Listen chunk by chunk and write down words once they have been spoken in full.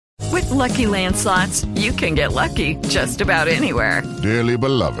Lucky Land Slots, you can get lucky just about anywhere. Dearly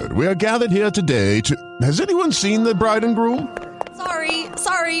beloved, we are gathered here today to... Has anyone seen the bride and groom?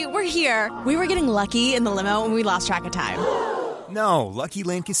 Sorry, we're here. We were getting lucky in the limo and we lost track of time. No, Lucky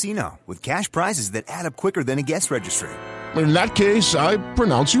Land Casino, with cash prizes that add up quicker than a guest registry. In that case, I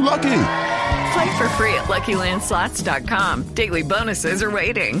pronounce you lucky. Play for free at LuckyLandSlots.com. Daily bonuses are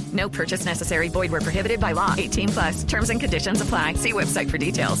waiting. No purchase necessary. Void where prohibited by law. 18+. Terms and conditions apply. See website for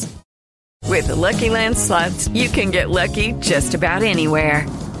details. With the Lucky Land Slots, you can get lucky just about anywhere.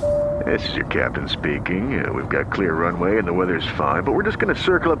 This is your captain speaking. We've got clear runway and the weather's fine, but we're just going to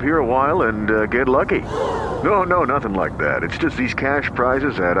circle up here a while and get lucky. No, nothing like that. It's just these cash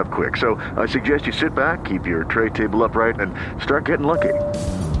prizes add up quick. So I suggest you sit back, keep your tray table upright, and start getting lucky.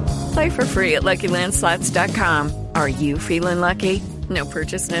 Play for free at LuckyLandSlots.com. Are you feeling lucky? No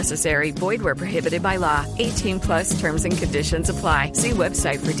purchase necessary. Void where prohibited by law. 18+ terms and conditions apply. See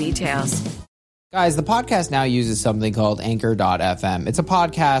website for details. Guys, the podcast now uses something called Anchor.fm. It's a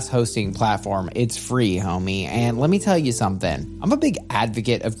podcast hosting platform. It's free, homie. And let me tell you something. I'm a big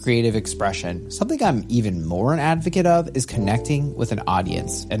advocate of creative expression. Something I'm even more an advocate of is connecting with an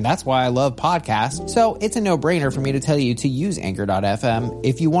audience. And that's why I love podcasts. So it's a no-brainer for me to tell you to use Anchor.fm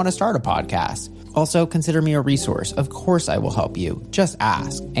if you want to start a podcast. Also, consider me a resource. Of course I will help you. Just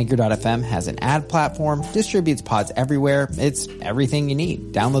ask. Anchor.fm has an ad platform, distributes pods everywhere. It's everything you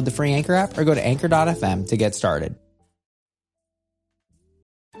need. Download the free Anchor app or go to Anchor.fm to get started.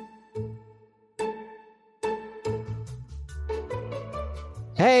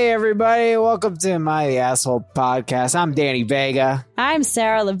 Hey everybody, welcome to My The Asshole Podcast. I'm Danny Vega. I'm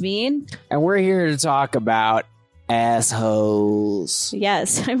Sarah Levine. And we're here to talk about assholes.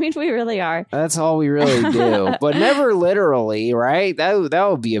 Yes, I mean, we really are. That's all we really do. But never literally, right? That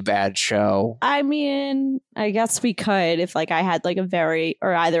would be a bad show. I mean, I guess we could if like I had like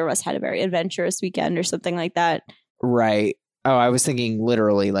or either of us had a very adventurous weekend or something like that. Right. Oh, I was thinking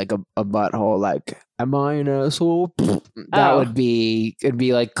literally like a butthole, like, am I an asshole? That would be, it'd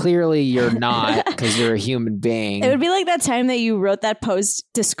be like, clearly you're not because you're a human being. It would be like that time that you wrote that post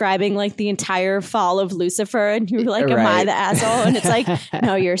describing like the entire fall of Lucifer and you were like, am I the asshole? And it's like,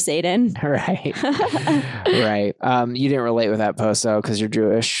 no, you're Satan. Right. Right. You didn't relate with that post though because you're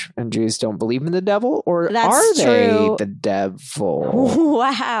Jewish and Jews don't believe in the devil, or That's are true. they the devil?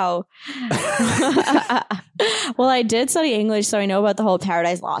 Wow. Well, I did study English, so I know about the whole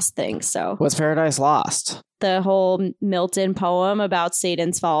Paradise Lost thing. So what's Paradise Lost? The whole Milton poem about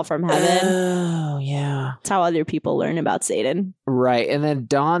Satan's fall from heaven. Oh, yeah. That's how other people learn about Satan. Right. And then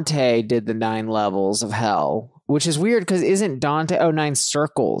Dante did the 9 levels of hell, which is weird because isn't Dante, 9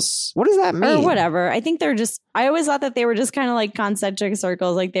 circles? What does that mean? Or whatever. I think I always thought that they were just kind of like concentric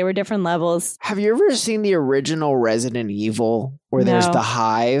circles, like they were different levels. Have you ever seen the original Resident Evil where there's the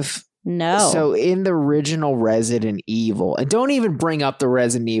hive? No. So in the original Resident Evil, and don't even bring up the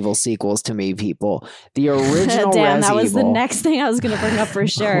Resident Evil sequels to me, people. The original Damn, that was Evil, the next thing I was going to bring up for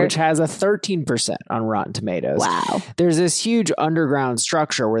sure. Which has a 13% on Rotten Tomatoes. Wow. There's this huge underground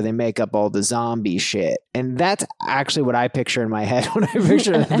structure where they make up all the zombie shit. And that's actually what I picture in my head when I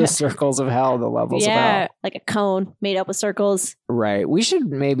picture the circles of hell, the levels of hell. Yeah, like a cone made up with circles. Right. We should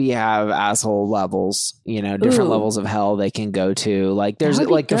maybe have asshole levels, different levels of hell they can go to. Like there's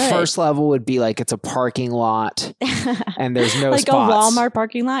like the first level would be like it's a parking lot and there's no like spots. A Walmart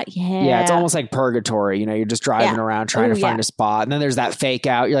parking lot? Yeah. Yeah, it's almost like purgatory. You're just driving around trying to find a spot. And then there's that fake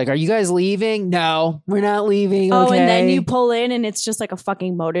out. You're like, are you guys leaving? No, we're not leaving. Oh, okay. and then you pull in and it's just like a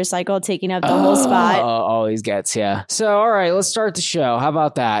fucking motorcycle taking up the whole spot. Always gets, yeah. So, all right, let's start the show. How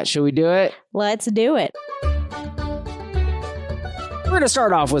about that? Should we do it? Let's do it. We're going to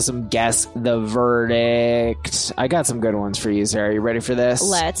start off with some Guess the Verdict. I got some good ones for you, Sarah. You ready for this?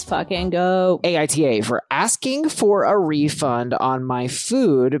 Let's fucking go. AITA for asking for a refund on my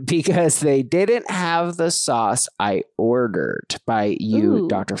food because they didn't have the sauce I ordered. By you,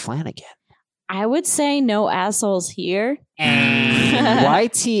 Dr. Flanagan. I would say no assholes here.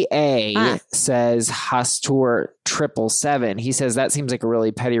 YTA says Hastur 777. He says that seems like a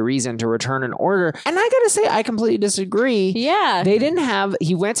really petty reason to return an order. And I gotta say, I completely disagree. Yeah.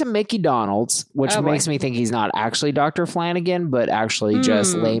 He went to Mickey Donald's, which makes me think he's not actually Dr. Flanagan, but actually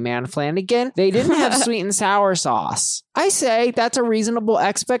just layman Flanagan. They didn't have sweet and sour sauce. I say that's a reasonable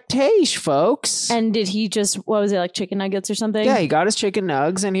expectation, folks. And did he just, what was it, like chicken nuggets or something? Yeah, he got his chicken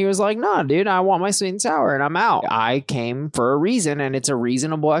nugs and he was like, nah, dude, I want my sweet and sour and I'm out. I came came for a reason, and it's a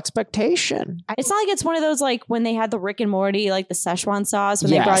reasonable expectation. It's not like it's one of those like when they had the Rick and Morty, like the Szechuan sauce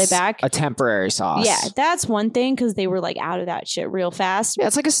when they brought it back. A temporary sauce. Yeah, that's one thing because they were like out of that shit real fast. Yeah,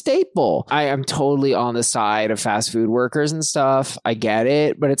 it's like a staple. I am totally on the side of fast food workers and stuff. I get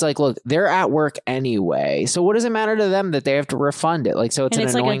it. But it's like, look, they're at work anyway. So what does it matter to them that they have to refund it? Like, so it's an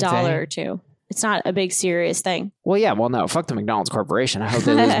annoying thing. It's like $1 or $2. It's not a big serious thing. Well, yeah. Well, no. Fuck the McDonald's Corporation. I hope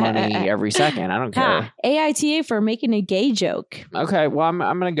they lose money every second. I don't care. AITA for making a gay joke. Okay. Well, I'm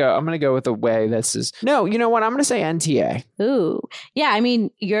gonna go with the way this is. No, you know what? I'm gonna say NTA. Ooh. Yeah, I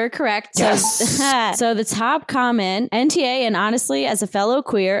mean, you're correct. Yes. So the top comment, NTA, and honestly, as a fellow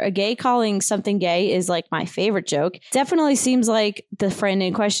queer, a gay calling something gay is like my favorite joke. Definitely seems like the friend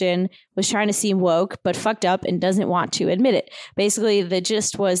in question was trying to seem woke, but fucked up and doesn't want to admit it. Basically, the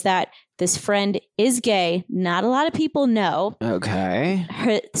gist was that this friend is gay. Not a lot of people know. Okay.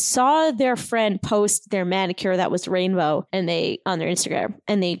 Saw their friend post their manicure that was rainbow and they on their Instagram,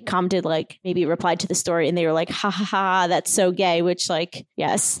 and they commented, like, maybe replied to the story, and they were like, ha ha ha, that's so gay, which, like,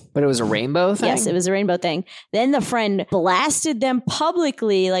 yes. But it was a rainbow thing? Yes, it was a rainbow thing. Then the friend blasted them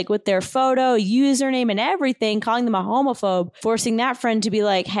publicly, like with their photo, username, and everything, calling them a homophobe, forcing that friend to be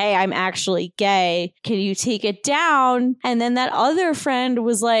like, hey, I'm actually gay. Can you take it down? And then that other friend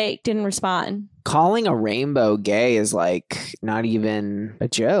was like, didn't respond. Calling a rainbow gay is like not even a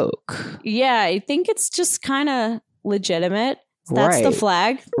joke. Yeah, I think it's just kind of legitimate. That's the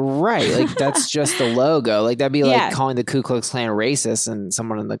flag. Right. Like, that's just the logo. Like, that'd be like Yeah. calling the Ku Klux Klan racist and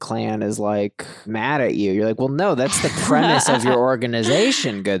someone in the Klan is like mad at you. You're like, well, no, that's the premise of your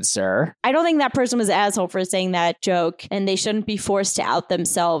organization, good sir. I don't think that person was an asshole for saying that joke, and they shouldn't be forced to out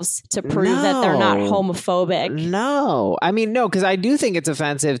themselves to prove that they're not homophobic. No. I mean, no, because I do think it's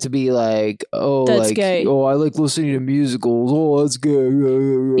offensive to be like, oh, That's like, gay. oh, I like listening to musicals. Oh, that's gay.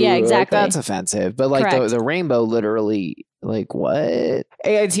 Yeah, exactly. Like, that's offensive. But like the rainbow literally, like, what?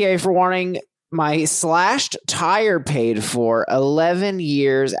 AITA for wanting my slashed tire paid for 11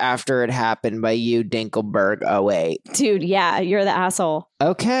 years after it happened by you, Dinkelberg 08. Dude, yeah, you're the asshole.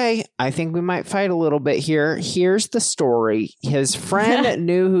 Okay, I think we might fight a little bit here. Here's the story. His friend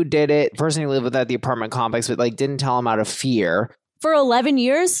knew who did it. The person who lived with at the apartment complex, but like didn't tell him out of fear. For 11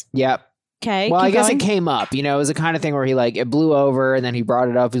 years? Yep. Okay. Well, I guess going. it came up. You know, it was the kind of thing where he like it blew over, and then he brought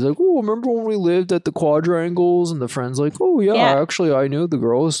it up. He's like, "Oh, remember when we lived at the Quadrangles?" And the friend's like, "Oh yeah, actually, I knew the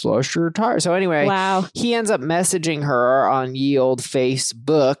girl who slashed her tire." So anyway, he ends up messaging her on ye old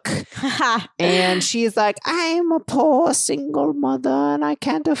Facebook, and she's like, "I'm a poor single mother, and I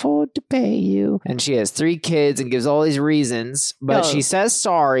can't afford to pay you." And she has 3 kids and gives all these reasons, but she says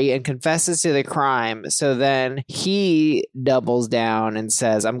sorry and confesses to the crime. So then he doubles down and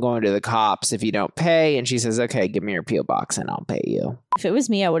says, "I'm going to the cops if you don't pay." And she says, "Okay, give me your P.O. box and I'll pay you." If it was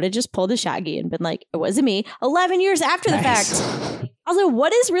me, I would have just pulled a Shaggy and been like, it wasn't me. 11 years after the fact. Also,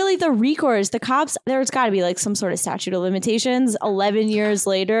 what is really the recourse? The cops, there's got to be like some sort of statute of limitations 11 years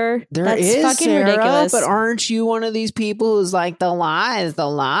later. That's fucking Sarah, ridiculous. But aren't you one of these people who's like, the law is the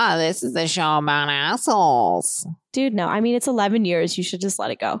law. This is a show about assholes. Dude, no. I mean, it's 11 years. You should just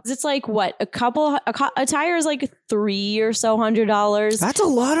let it go. It's like, what? A tire is like $300 or so. That's a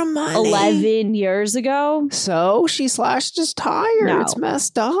lot of money. 11 years ago. So she slashed his tire. No. It's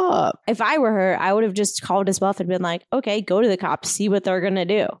messed up. If I were her, I would have just called his bluff and been like, okay, go to the cops, see what they're going to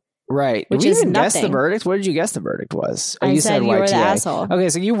do. Right. Which Did we is even guess the nothing. verdict? What did you guess the verdict was? Oh, I you said you were the YTA. asshole. Okay,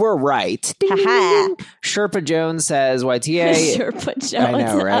 so you were right. Ding, ding, ding. Sherpa Jones says YTA. Sherpa Jones. I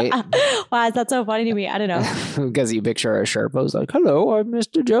know, right? Wow, that's so funny to me. I don't know. Because you picture a Sherpa who's like, "Hello, I'm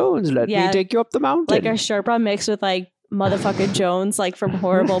Mr. Jones. Let me take you up the mountain." Like a Sherpa mixed with like motherfucking Jones, like from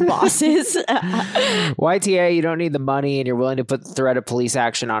Horrible Bosses. YTA, you don't need the money and you're willing to put the threat of police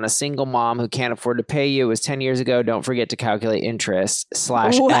action on a single mom who can't afford to pay you. It was 10 years ago. Don't forget to calculate interest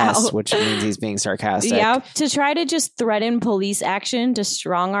 /S, which means he's being sarcastic. Yeah, to try to just threaten police action to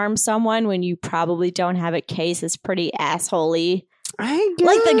strong arm someone when you probably don't have a case is pretty assholey. I guess,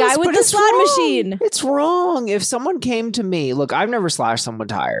 like the guy with the slot machine. It's wrong. If someone came to me, look, I've never slashed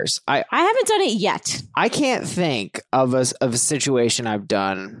someone's tires. I haven't done it yet. I can't think of a situation I've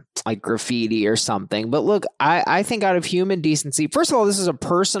done like graffiti or something. But look, I think out of human decency, first of all, this is a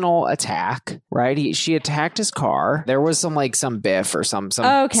personal attack, right? She attacked his car. There was some biff or some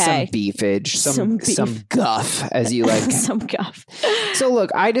beefage, some guff, as you like. Some guff. So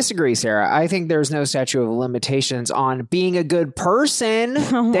look, I disagree, Sarah. I think there's no statute of limitations on being a good person. person.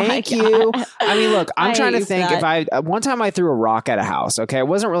 Oh my Thank you. God. I mean, look, I'm I trying to hate think that. one time I threw a rock at a house. Okay. It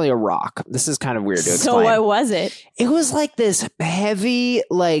wasn't really a rock. This is kind of weird to explain. So what was it? It was like this heavy,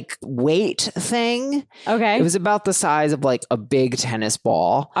 like weight thing. Okay. It was about the size of like a big tennis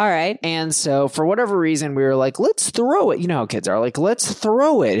ball. All right. And so for whatever reason, we were like, let's throw it. You know how kids are like, let's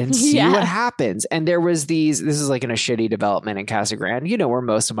throw it and see what happens. And there was this is like in a shitty development in Casa Grande, you know, where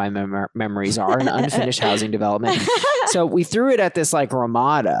most of my memories are, an unfinished housing development. So we threw it at this like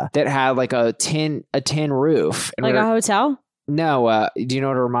Ramada that had like a tin roof. And like a hotel? No. Do you know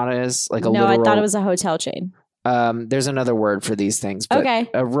what a Ramada is? Like a No, literal, I thought it was a hotel chain. There's another word for these things. But Okay.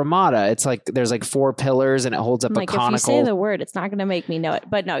 A Ramada, it's like there's like 4 pillars and it holds up I'm like, a conical. if you say the word, it's not going to make me know it.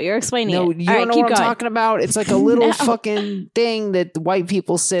 But no, you're explaining No, it. you All don't right, know what keep I'm going. talking about. It's like a little fucking thing that white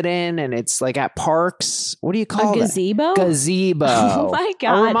people sit in, and it's like at parks. What do you call it? A gazebo? Gazebo. Oh my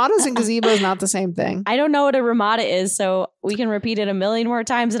God. Ramadas and gazebos not the same thing. I don't know what a Ramada is, so we can repeat it a million more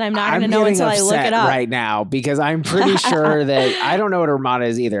times, and I'm not going to know until I look it up. Right now, because I'm pretty sure that I don't know what a Ramada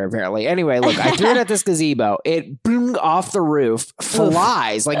is either, apparently. Anyway, look, I threw it at this gazebo. It boom off the roof,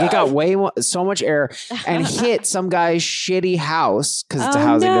 flies. Like it got so much air and hit some guy's shitty house because it's a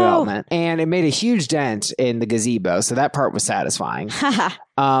housing development. And it made a huge dent in the gazebo. So that part was satisfying. So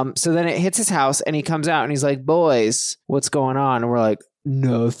then it hits his house and he comes out and he's like, boys, what's going on? And we're like,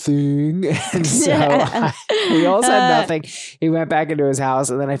 nothing. And so we all said nothing. He went back into his house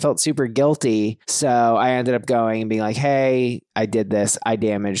and then I felt super guilty. So I ended up going and being like, hey, I did this. I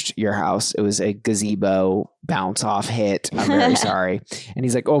damaged your house. It was a gazebo bounce off hit. I'm very sorry. And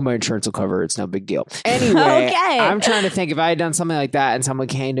he's like, oh, my insurance will cover it. It's no big deal. Anyway, I'm trying to think if I had done something like that and someone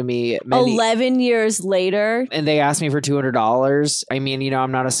came to me 11 years later and they asked me for $200. I mean, you know,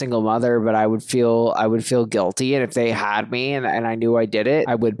 I'm not a single mother, but I would feel guilty. And if they had me and I knew I did it,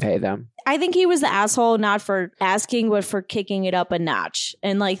 I would pay them. I think he was the asshole, not for asking, but for kicking it up a notch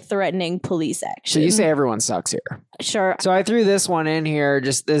and like threatening police action. So you say everyone sucks here. Sure. So I threw this one in here.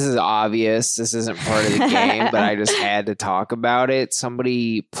 Just this is obvious. This isn't part of the game, but I just had to talk about it.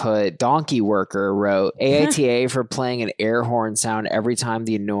 Somebody put Donkey Worker wrote AITA for playing an air horn sound every time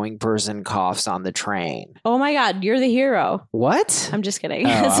the annoying person coughs on the train. Oh my God, you're the hero. What? I'm just kidding. Oh,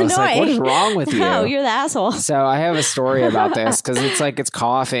 It's I was annoying. like, what is wrong with you? No, you're the asshole. So I have a story about this because it's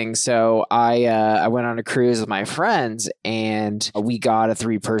coughing. So I went on a cruise with my friends and we got a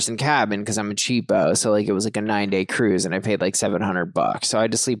 3-person cabin because I'm a cheapo. So like it was like a 9-day cruise and I paid like $700. So I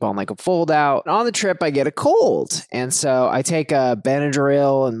had to sleep on like a fold out. On the trip, I get a cold. And so I take a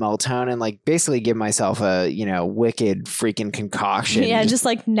Benadryl and melatonin, like basically give myself a, wicked freaking concoction. Yeah, just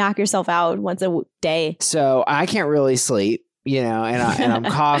like knock yourself out once a day. So I can't really sleep. And I'm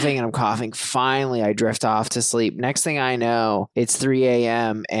coughing and I'm coughing. Finally, I drift off to sleep. Next thing I know, it's 3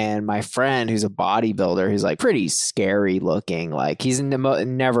 a.m. and my friend, who's a bodybuilder, who's like pretty scary looking, like he's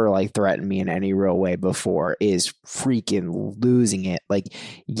never like threatened me in any real way before, is freaking losing it, like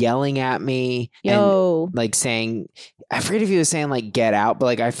yelling at me and like saying, I forget if he was saying like get out, but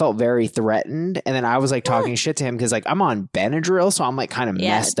like I felt very threatened. And then I was like talking shit to him because like I'm on Benadryl, so I'm like kind of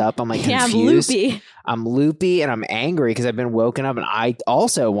messed up. I'm like confused. I'm loopy and I'm angry because I've been woken up and I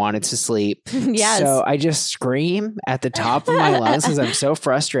also wanted to sleep. Yes. So I just scream at the top of my lungs because I'm so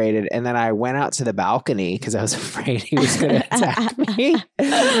frustrated. And then I went out to the balcony because I was afraid he was going to attack me.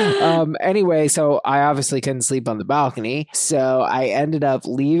 Anyway, so I obviously couldn't sleep on the balcony. So I ended up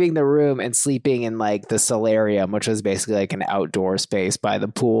leaving the room and sleeping in like the solarium, which was basically like an outdoor space by the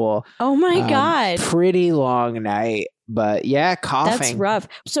pool. Oh my God. Pretty long night. But yeah, coughing. That's rough.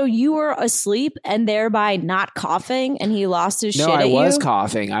 So you were asleep and thereby not coughing, and he lost his shit No, at I you? was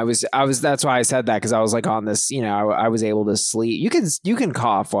coughing. I was. That's why I said that, because I was like on this, I was able to sleep. You can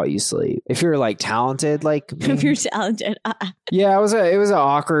cough while you sleep if you're like talented, like me. If you're talented. Yeah, it was an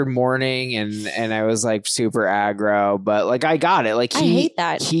awkward morning and I was like super aggro, but like I got it. Like I hate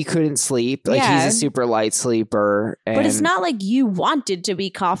that. He couldn't sleep. Like he's a super light sleeper. But it's not like you wanted to be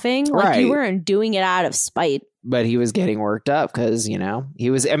coughing. Like you weren't doing it out of spite. But he was getting worked up because, he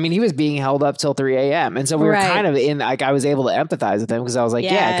was being held up till 3 a.m. And so we were kind of in, like, I was able to empathize with him because I was like,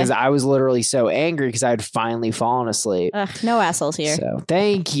 because I was literally so angry because I had finally fallen asleep. No assholes here. So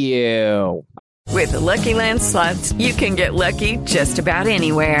thank you. With the Lucky Land Slots, you can get lucky just about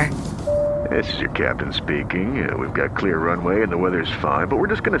anywhere. This is your captain speaking. We've got clear runway and the weather's fine, but we're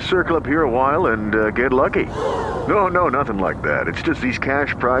just going to circle up here a while and get lucky. No, nothing like that. It's just these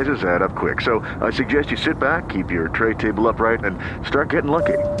cash prizes add up quick. So I suggest you sit back, keep your tray table upright, and start getting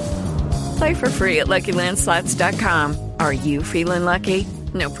lucky. Play for free at LuckyLandSlots.com. Are you feeling lucky?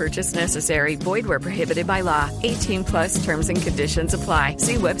 No purchase necessary. Void where prohibited by law. 18+ terms and conditions apply.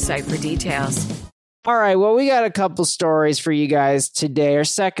 See website for details. All right, well, we got a couple stories for you guys today. Our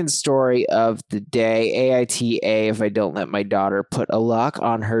second story of the day, AITA, if I don't let my daughter put a lock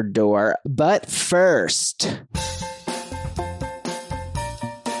on her door. But first,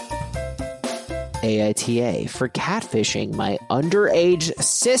 AITA for catfishing my underage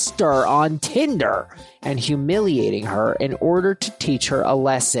sister on Tinder and humiliating her in order to teach her a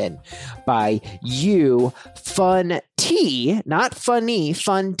lesson by you fun T, not funny,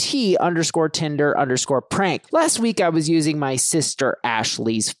 fun T _ Tinder _ prank. Last week I was using my sister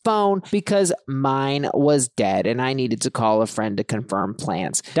Ashley's phone because mine was dead and I needed to call a friend to confirm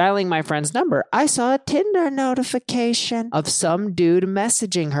plans. Dialing my friend's number, I saw a Tinder notification of some dude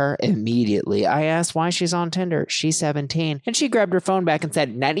messaging her. Immediately, I asked why she's on Tinder. She's 17. And she grabbed her phone back and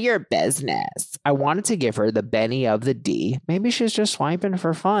said, none of your business. I wanted to give her the Benny of the D. Maybe she's just swiping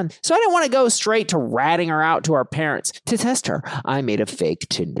for fun. So I didn't want to go straight to ratting her out to our parents. To test her, I made a fake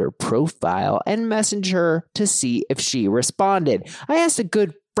Tinder profile and messaged her to see if she responded. I asked a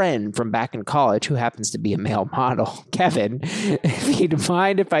good friend from back in college who happens to be a male model, Kevin, if he'd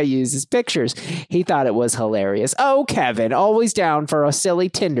mind if I use his pictures. He thought it was hilarious. Oh, Kevin, always down for a silly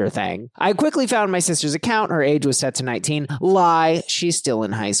Tinder thing. I quickly found my sister's account. Her age was set to 19. Lie, she's still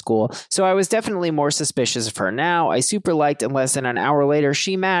in high school. So I was definitely more suspicious of her now. I super liked, and less than an hour later,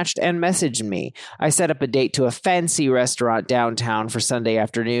 she matched and messaged me. I set up a date to a fancy restaurant downtown for Sunday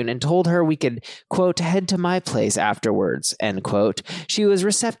afternoon and told her we could, quote, head to my place afterwards, end quote. She was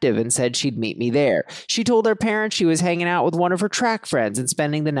receptive and said she'd meet me there. She told her parents she was hanging out with one of her track friends and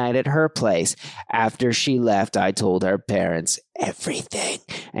spending the night at her place. After she left, I told her parents everything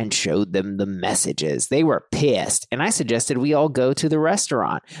and showed them the messages. They were pissed, and I suggested we all go to the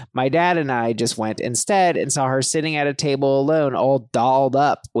restaurant. My dad and I just went instead and saw her sitting at a table alone, all dolled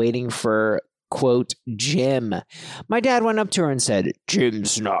up, waiting for, quote, Jim. My dad went up to her and said,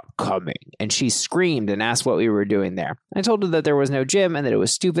 Jim's not coming. And she screamed and asked what we were doing there. I told her that there was no Jim and that it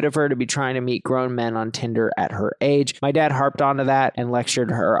was stupid of her to be trying to meet grown men on Tinder at her age. My dad harped onto that and lectured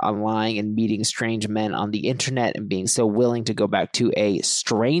her on lying and meeting strange men on the internet and being so willing to go back to a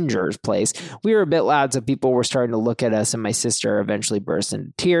stranger's place. We were a bit loud, so people were starting to look at us, and my sister eventually burst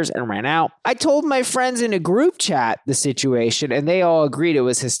into tears and ran out. I told my friends in a group chat the situation, and they all agreed it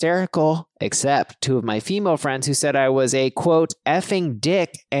was hysterical, except two of my female friends who said I was a, quote, effing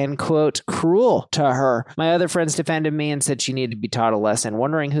dick and, quote, cruel to her. My other friends defended me and said she needed to be taught a lesson,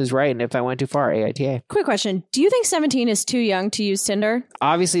 wondering who's right and if I went too far. AITA. Quick question. Do you think 17 is too young to use Tinder?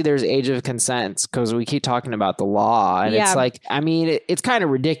 Obviously, there's age of consent because we keep talking about the law. And it's like, I mean, it's kind of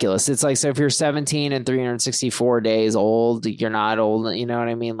ridiculous. It's like, so if you're 17 and 364 days old, you're not old. You know what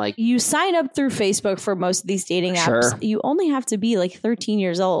I mean? Like, you sign up through Facebook for most of these dating apps. Sure. You only have to be like 13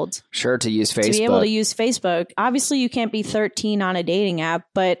 years old. Sure, to use Facebook. To be able to use Facebook. Obviously, you can't be 13 on a dating app,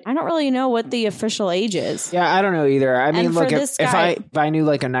 but I don't really know what the official age is. Yeah, I don't know either. I mean, look, if I knew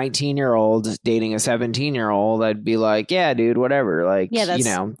like a 19-year-old dating a 17-year-old, I'd be like, yeah, dude, whatever. Like, yeah, that's, you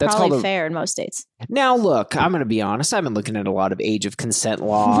know, that's probably fair in most states. Now, look, I'm going to be honest. I've been looking at a lot of age of consent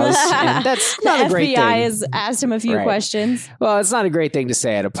laws, and that's not a great thing. The FBI has asked him a few questions. Well, it's not a great thing to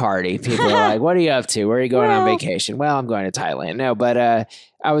say at a party. People are like, what are you up to? Where are you going on vacation? Well, I'm going to Thailand. No, but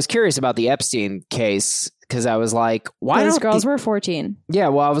I was curious about the Epstein case because I was like, why those don't girls were 14? Yeah,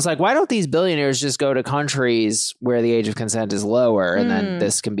 well, I was like, why don't these billionaires just go to countries where the age of consent is lower and then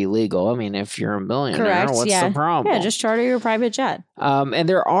this can be legal? I mean, if you're a billionaire, what's the problem? Yeah, just charter your private jet. And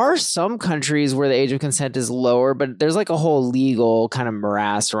there are some countries where the age of consent is lower, but there's like a whole legal kind of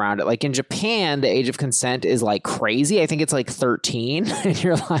morass around it. Like in Japan, the age of consent is like crazy. I think it's like 13. And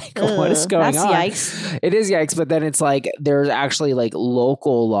you're like, what is going on? Yikes. It is yikes. But then it's like there's actually like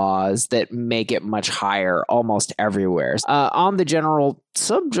local laws that make it much higher almost everywhere. On the general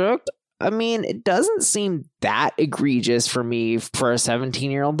subject, I mean, it doesn't seem that egregious for me for a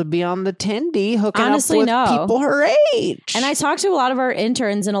 17-year-old to be on the Tindy hooking up with people her age. And I talked to a lot of our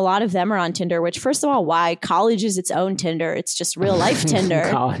interns, and a lot of them are on Tinder, which, first of all, why? College is its own Tinder. It's just real life Tinder.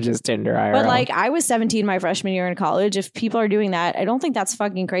 College is Tinder, IRL. But like, I was 17 my freshman year in college. If people are doing that, I don't think that's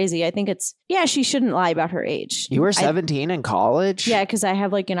fucking crazy. I think it's, she shouldn't lie about her age. You were 17 in college? Yeah, because I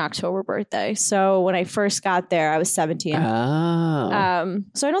have like an October birthday. So when I first got there, I was 17. Oh.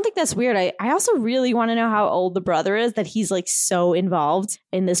 So I don't think that's weird. I also really want to know how old the brother is, that he's like so involved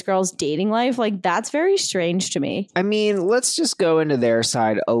in this girl's dating life. Like, that's very strange to me. I mean, let's just go into their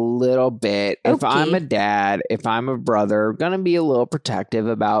side a little bit. Okay. If I'm a dad, if I'm a brother, I'm going to be a little protective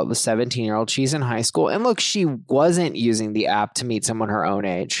about the 17-year-old. She's in high school. And look, she wasn't using the app to meet someone her own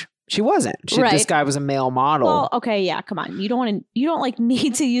age. She wasn't. Right. This guy was a male model. Well, okay, yeah, come on. You don't like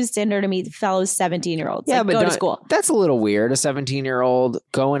need to use Tinder to meet fellow 17-year-olds. Yeah, like, but go to school. That's a little weird. A 17-year-old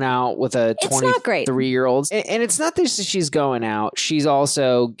going out with a 23-year-old. And it's not that she's going out. She's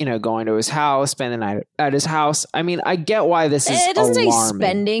also, going to his house, spending the night at his house. I mean, I get why this is It doesn't alarming. say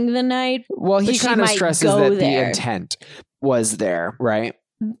spending the night. Well, he kind of stresses that there. the intent was there, right?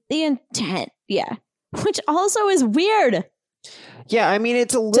 The intent, yeah. Which also is weird. Yeah, I mean,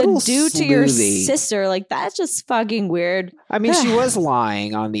 it's a little to do sleuthy. To your sister. Like, that's just fucking weird. I mean, she was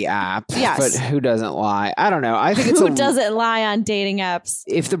lying on the app. Yes. But who doesn't lie? I don't know. I think it's who doesn't lie on dating apps?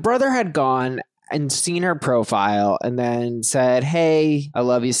 If the brother had gone and seen her profile and then said, hey, I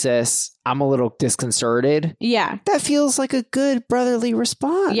love you, sis, I'm a little disconcerted. Yeah. That feels like a good brotherly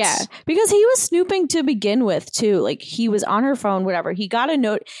response. Yeah. Because he was snooping to begin with, too. Like, he was on her phone, whatever. He got a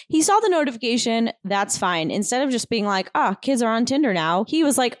note. He saw the notification. That's fine. Instead of just being like, kids are on Tinder now. He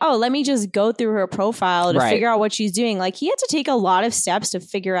was like, let me just go through her profile to figure out what she's doing. Like, he had to take a lot of steps to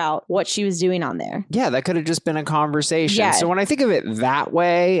figure out what she was doing on there. Yeah, that could have just been a conversation. Yeah. So when I think of it that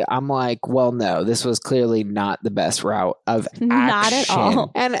way, I'm like, well, no, this was clearly not the best route of action. Not at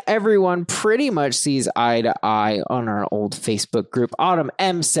all. And everyone pretty much sees eye to eye on our old Facebook group. Autumn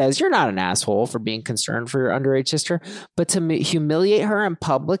M says, you're not an asshole for being concerned for your underage sister, but to humiliate her in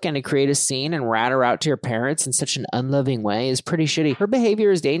public and to create a scene and rat her out to your parents in such an unloving way is pretty shitty. Her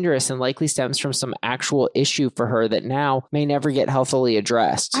behavior is dangerous and likely stems from some actual issue for her that now may never get healthily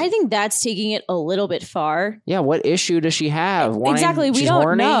addressed. I think that's taking it a little bit far. Yeah, what issue does she have? Exactly. We don't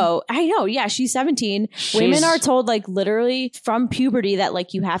horny? know. I know. Yeah, she's 17. Women are told, like, literally from puberty that,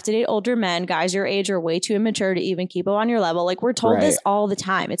 like, you have to date older men. Guys your age are way too immature to even keep up on your level. Like, we're told this all the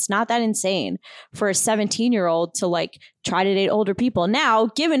time. It's not that insane for a 17-year-old to, like, try to date older people. Now,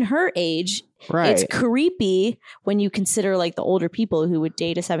 given her age, it's creepy when you consider, like, the older people who would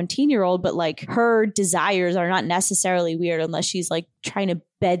date a 17-year-old, but, like, her desires are not necessarily weird unless she's, like, trying to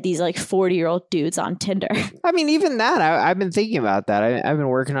bed these, like, 40-year-old dudes on Tinder. I mean, even that, I've been thinking about that. I've been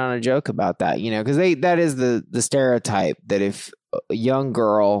working on a joke about that, because that is the stereotype that if a young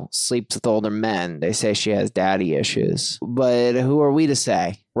girl sleeps with older men, they say she has daddy issues. But who are we to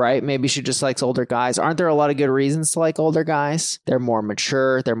say, right? Maybe she just likes older guys. Aren't there a lot of good reasons to like older guys? They're more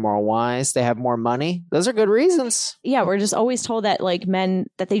mature. They're more wise. They have more money. Those are good reasons. Yeah, we're just always told that, like, men,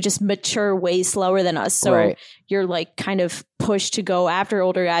 that they just mature way slower than us. So you're, like, kind of pushed to go after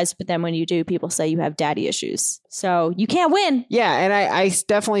older guys. But then when you do, people say you have daddy issues. So you can't win. Yeah, and I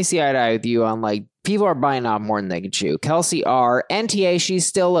definitely see eye to eye with you on, like, people are buying off more than they can chew. Kelsey R. NTA, she's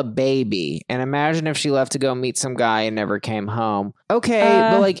still a baby. And imagine if she left to go meet some guy and never came home. Okay,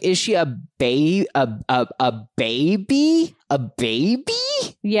 but, like, is she a baby? A baby? A baby?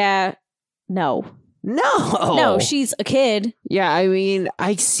 Yeah. No, she's a kid. Yeah, I mean,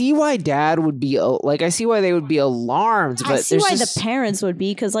 I see why dad would be, I see why they would be alarmed. But I see why the parents would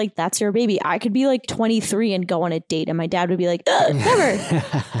be, because, like, that's your baby. I could be, like, 23 and go on a date, and my dad would be like, never.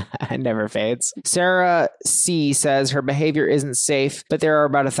 It never fades. Sarah C. says her behavior isn't safe, but there are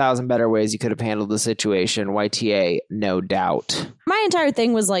about 1,000 better ways you could have handled the situation. YTA, no doubt. My entire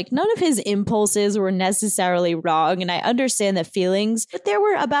thing was, like, none of his impulses were necessarily wrong, and I understand the feelings, but there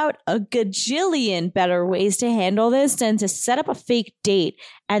were about a gajillion better ways to handle this than to set up a fake date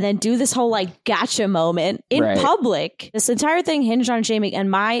and then do this whole, like, gotcha moment in public. This entire thing hinged on shaming,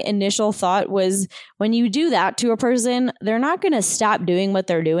 and my initial thought was, when you do that to a person, they're not going to stop doing what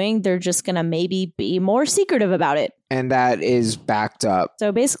they're doing. They're just going to maybe be more secretive about it. And that is backed up.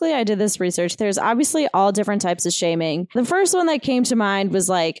 So basically, I did this research. There's obviously all different types of shaming. The first one that came to mind was,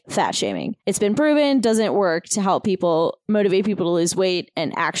 like, fat shaming. It's been proven doesn't work to help people, motivate people to lose weight.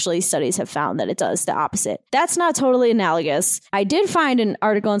 And actually, studies have found that it does the opposite. That's not totally analogous. I did find an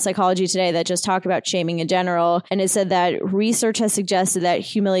article in Psychology Today that just talked about shaming in general. And it said that research has suggested that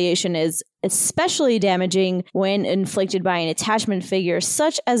humiliation is especially damaging when inflicted by an attachment figure,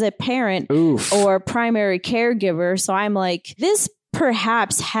 such as a parent or primary caregiver. So I'm like, this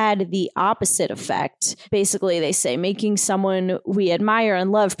perhaps had the opposite effect. Basically, they say making someone we admire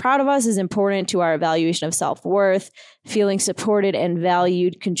and love proud of us is important to our evaluation of self-worth. Feeling supported and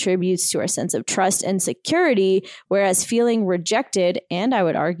valued contributes to our sense of trust and security, whereas feeling rejected, and I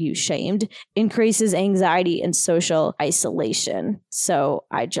would argue shamed, increases anxiety and social isolation. So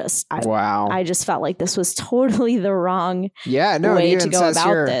I just felt like this was totally the wrong way to go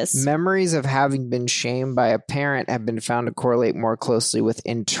about this. Memories of having been shamed by a parent have been found to correlate more closely with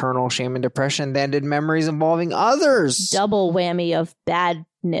internal shame and depression than did memories involving others. Double whammy of badness.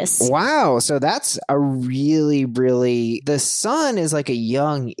 Wow. So that's a really, the son is like a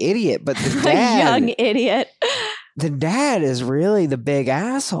young idiot, but the dad... A young idiot. the dad is really the big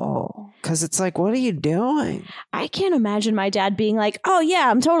asshole. Because it's like, what are you doing? I can't imagine my dad being like, oh, yeah,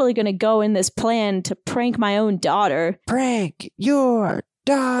 I'm totally going to go in this plan to prank my own daughter. Prank your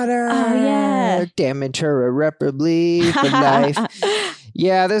daughter. Oh, yeah. Damage her irreparably for life.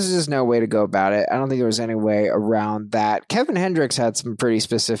 Yeah, there's just no way to go about it. I don't think there was any way around that. Kevin Hendricks had some pretty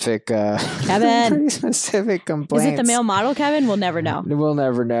specific complaints. Is it the male model, Kevin? We'll never know. We'll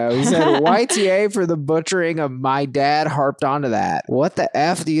never know. He said, YTA for the butchering of my dad harped onto that. What the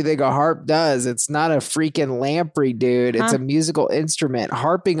F do you think a harp does? It's not a freaking lamprey, dude. It's a musical instrument.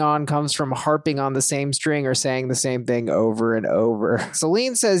 Harping on comes from harping on the same string or saying the same thing over and over.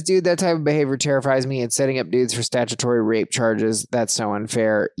 Celine says, dude, that type of behavior terrifies me. It's setting up dudes for statutory rape charges. That's so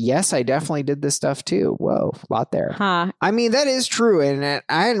unfair. Yes, I definitely did this stuff too. Whoa, a lot there. I mean, that is true. And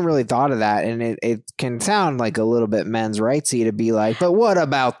I hadn't really thought of that. And it can sound like a little bit men's rightsy to be like, but what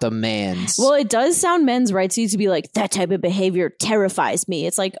about the men's? Well, it does sound men's rightsy to be like, that type of behavior terrifies me.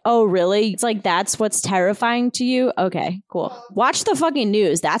 It's like, oh, really? It's like, that's what's terrifying to you? Okay, cool. Watch the fucking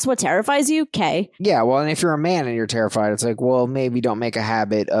news. That's what terrifies you? Okay. Yeah, well, and if you're a man and you're terrified, it's like, well, maybe don't make a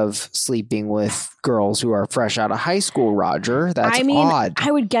habit of sleeping with girls who are fresh out of high school, Roger. That's odd.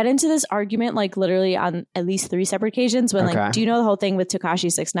 I would get into this argument like literally on at least 3 separate occasions when like, do you know the whole thing with Tekashi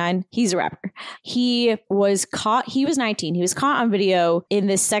 6ix9ine? He's a rapper. He was 19. He was caught on video in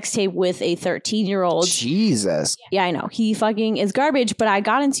this sex tape with a 13-year-old. Jesus. Yeah, I know. He fucking is garbage, but I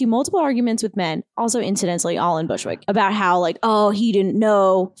got into multiple arguments with men, also incidentally all in Bushwick, about how like, oh, he didn't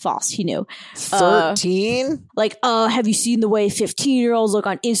know. False. He knew. 13? Have you seen the way 15-year-olds look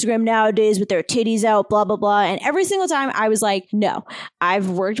on Instagram nowadays with their titties out, blah, blah, blah. And every single time I was like, no, I've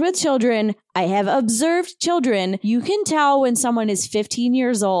worked with children. I have observed children. You can tell when someone is 15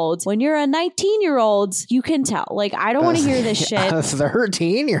 years old. When you're a 19-year-old, you can tell. Like, I don't want to hear this shit. A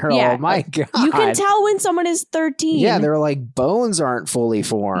 13-year-old? Yeah, my God. You can tell when someone is 13. Yeah, they're like bones aren't fully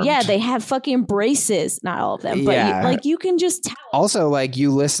formed. Yeah, they have fucking braces. Not all of them, but you can just tell. Also, like,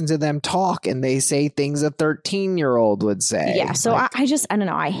 you listen to them talk and they say things a 13-year-old would say. Yeah, so like, I don't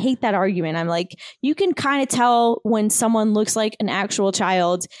know. I hate that argument. I'm like, you can kind of tell when someone looks like an actual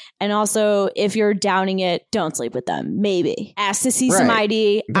child, and also if you're downing it, don't sleep with them. Maybe ask to see some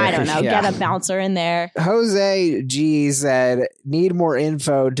ID. I don't know. Get a bouncer in there. Jose G said, need more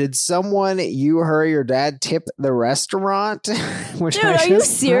info. Did someone her or your dad tip the restaurant? Dude, are you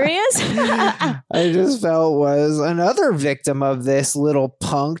serious? I just felt was another victim of this little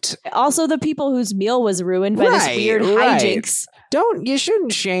punked. Also the people whose meal was ruined by this weird hijinks. You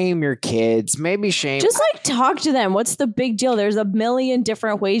shouldn't shame your kids. Maybe shame. Just like talk to them. What's the big deal? There's a million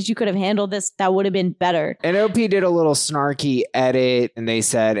different ways you could have handled this that would have been better. And OP did a little snarky edit and they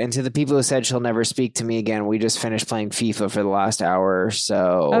said, and to the people who said she'll never speak to me again, we just finished playing FIFA for the last hour or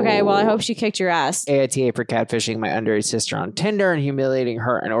so. Okay, well, I hope she kicked your ass. AITA for catfishing my underage sister on Tinder and humiliating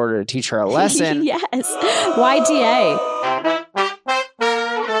her in order to teach her a lesson. Yes. YTA.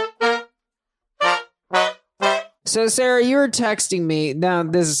 So, Sarah, you were texting me. Now,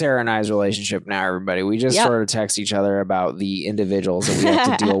 this is Sarah and I's relationship now, everybody. We just sort of text each other about the individuals that we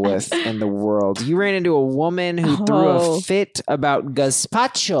have to deal with in the world. You ran into a woman who threw a fit about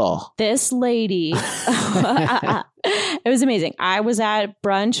gazpacho. This lady. It was amazing. I was at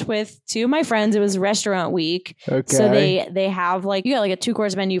brunch with 2 of my friends. It was restaurant week. Okay. So they have like, you got like a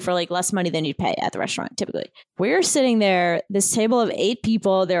 2-course menu for like less money than you'd pay at the restaurant typically. We're sitting there, this table of 8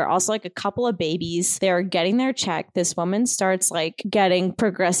 people. There are also like a couple of babies. They're getting their check. This woman starts like getting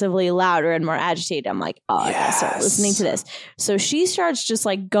progressively louder and more agitated. I'm like, oh, I gotta start listening to this. So she starts just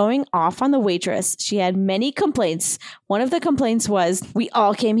like going off on the waitress. She had many complaints. One of the complaints was, we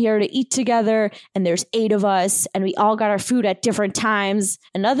all came here to eat together and there's 8 of us and we all got our food at different times.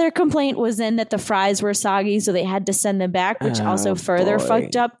 Another complaint was then that the fries were soggy, so they had to send them back, which also further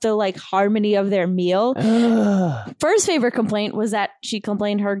fucked up the like harmony of their meal. First favorite complaint was that she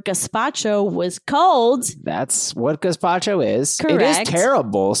complained her gazpacho was cold. That's what gazpacho is. Correct. It is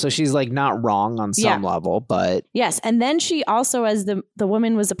terrible. So she's like not wrong on some level, but yes. And then she also, as the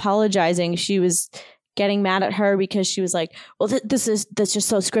woman was apologizing, she was getting mad at her because she was like, well, that's just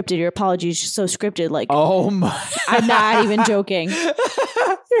so scripted. Your apology is just so scripted. Like, oh my, I'm not even joking.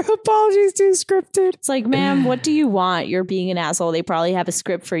 Your apology's too scripted. It's like, ma'am, what do you want? You're being an asshole. They probably have a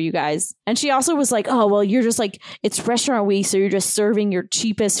script for you guys. And she also was like, oh, well, you're just like, it's restaurant week, so you're just serving your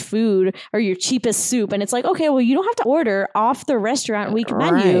cheapest food or your cheapest soup. And it's like, okay, well, you don't have to order off the restaurant week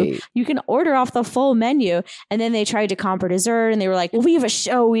menu. You can order off the full menu. And then they tried to comp her dessert and they were like, well, we have a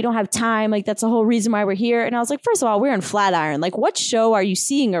show. We don't have time. Like, that's the whole reason why we're here. And I was like, first of all, we're in Flatiron. Like, what show are you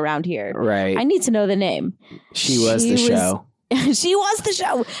seeing around here? Right. I need to know the name. She was the show. She was the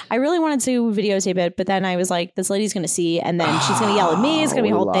show. I really wanted to videotape it, but then I was like, this lady's going to see, and then she's going to yell at me. It's going to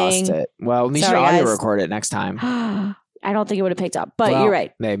be a whole thing. It. Well, we should audio record it next time. I don't think it would have picked up, but you're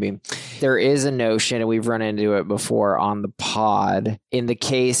right. Maybe. There is a notion, and we've run into it before on the pod, in the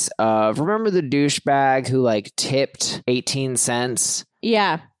case of, remember the douchebag who like tipped 18 cents?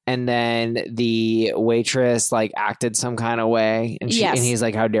 Yeah. And then the waitress like acted some kind of way. And, and he's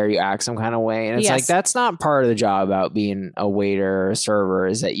like, how dare you act some kind of way? And it's like, that's not part of the job about being a waiter or a server,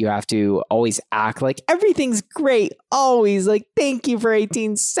 is that you have to always act like everything's great. Always like, thank you for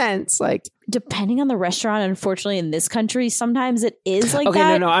 18 cents. Like, depending on the restaurant, unfortunately, in this country, sometimes it is like that.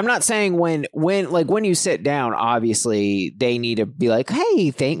 Okay, no, I'm not saying when you sit down, obviously they need to be like,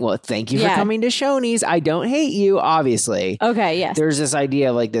 hey, thank you for coming to Shoney's. I don't hate you, obviously. Okay, yes. There's this idea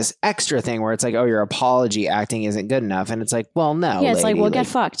of like this extra thing where it's like, oh, your apology acting isn't good enough. And it's like, well, no. Yeah, it's lady, like, well, get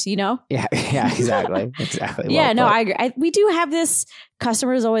fucked, you know? Yeah, exactly. Exactly. Yeah, no, I agree. We do have this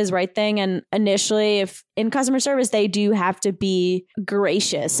customers always right thing. And initially, if in customer service, they do have to be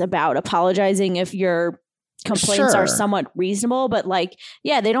gracious about apologizing if your complaints are somewhat reasonable. But like,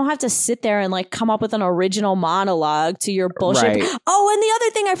 yeah, they don't have to sit there and like come up with an original monologue to your bullshit. Right. Oh, and the other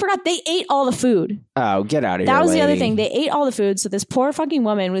thing I forgot, they ate all the food. Oh, get out of here. That was the other thing. They ate all the food. So this poor fucking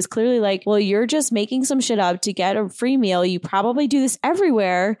woman was clearly like, well, you're just making some shit up to get a free meal. You probably do this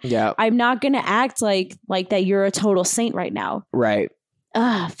everywhere. Yeah. I'm not going to act like that you're a total saint right now. Right.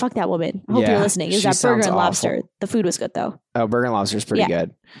 Fuck that woman. I hope you're listening. It was that Burger and Lobster. Awful. The food was good though. Oh, Burger and Lobster is pretty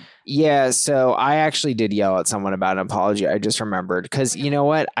good. Yeah, so I actually did yell at someone about an apology. I just remembered because you know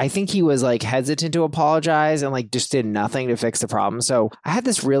what? I think he was like hesitant to apologize and like just did nothing to fix the problem. So I had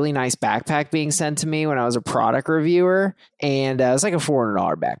this really nice backpack being sent to me when I was a product reviewer, and it was like a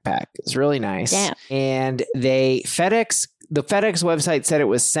 $400 backpack. It was really nice. Damn. And the FedEx website said it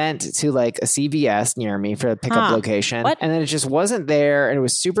was sent to like a CVS near me for a pickup location. What? And then it just wasn't there. And it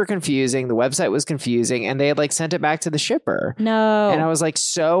was super confusing. The website was confusing. And they had like sent it back to the shipper. No. And I was like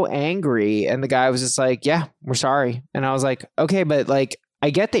so angry. And the guy was just like, yeah, we're sorry. And I was like, okay, but like, I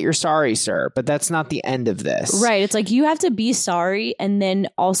get that you're sorry, sir, but that's not the end of this. Right. It's like you have to be sorry and then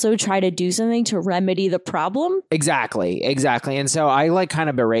also try to do something to remedy the problem. Exactly. And so I like kind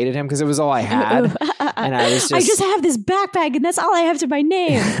of berated him because it was all I had. And I was just... I just have this backpack and that's all I have to my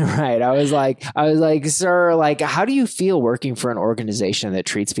name. Right. I was like, sir, like, how do you feel working for an organization that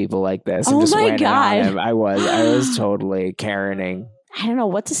treats people like this? And just my God. I was totally Karening. I don't know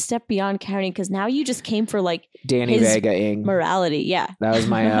what's a step beyond counting because now you just came for like Danny Vega-ing morality. Yeah, that was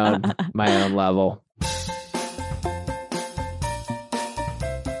my own level.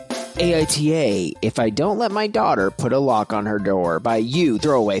 AITA, if I don't let my daughter put a lock on her door, by you,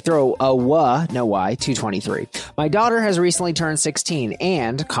 throw a 223. My daughter has recently turned 16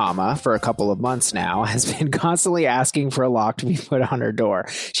 and, for a couple of months now, has been constantly asking for a lock to be put on her door.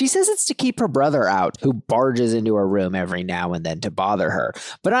 She says it's to keep her brother out, who barges into her room every now and then to bother her.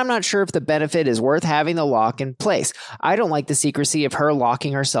 But I'm not sure if the benefit is worth having the lock in place. I don't like the secrecy of her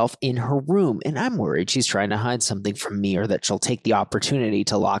locking herself in her room, and I'm worried she's trying to hide something from me or that she'll take the opportunity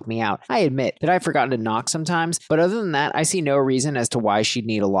to lock me out. I admit that I've forgotten to knock sometimes, but other than that, I see no reason as to why she'd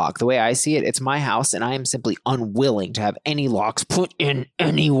need a lock. The way I see it, it's my house, and I am simply unwilling to have any locks put in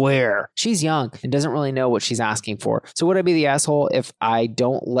anywhere. She's young and doesn't really know what she's asking for. So would I be the asshole if I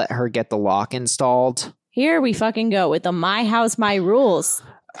don't let her get the lock installed? Here we fucking go with the My House, My Rules.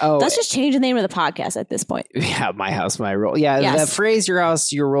 Oh, let's just change the name of the podcast at this point. Yeah, my house, my rule. Yeah, yes. The phrase "your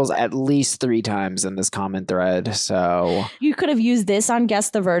house, your rules" at least 3 times in this comment thread. So you could have used this on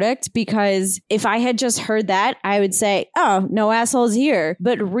Guess the Verdict because if I had just heard that, I would say, "Oh, no assholes here."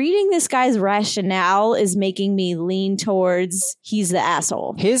 But reading this guy's rationale is making me lean towards he's the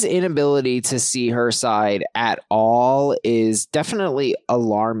asshole. His inability to see her side at all is definitely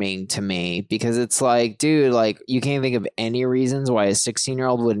alarming to me because it's like, dude, like you can't think of any reasons why a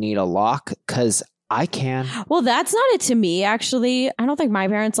 16-year-old would need a lock because I can. Well, that's not it to me, actually. I don't think my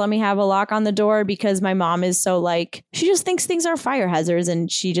parents let me have a lock on the door because my mom is so like, she just thinks things are fire hazards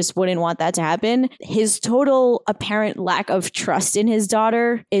and she just wouldn't want that to happen. His total apparent lack of trust in his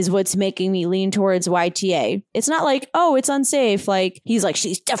daughter is what's making me lean towards YTA. It's not like, oh, it's unsafe. Like, he's like,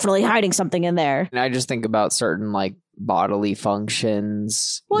 she's definitely hiding something in there. And I just think about certain like bodily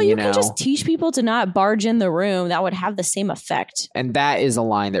functions. Well, you can just teach people to not barge in the room. That would have the same effect. And that is a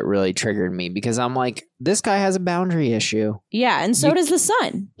line that really triggered me because I'm like, this guy has a boundary issue. Yeah, and so does the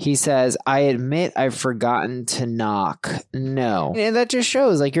son. He says, I admit I've forgotten to knock. No. And that just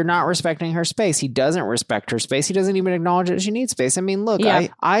shows like you're not respecting her space. He doesn't respect her space. He doesn't even acknowledge that she needs space. I mean, look,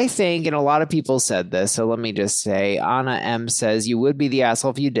 I think, and a lot of people said this, so let me just say, Anna M says, you would be the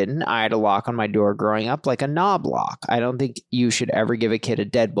asshole if you didn't. I had a lock on my door growing up like a knob lock. I don't think you should ever give a kid a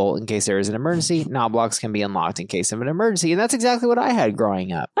deadbolt in case there is an emergency. Knob locks can be unlocked in case of an emergency. And that's exactly what I had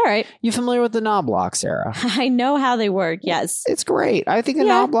growing up. All right. You familiar with the knob lock, Sarah? I know how they work. Yes. It's great. I think a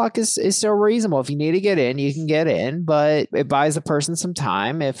knob lock is so reasonable. If you need to get in, you can get in, but it buys the person some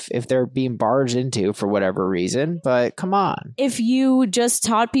time if they're being barged into for whatever reason. But come on. If you just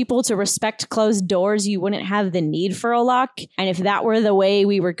taught people to respect closed doors, you wouldn't have the need for a lock. And if that were the way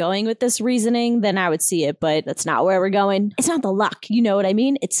we were going with this reasoning, then I would see it. But that's not where we're going. It's not the lock. You know what I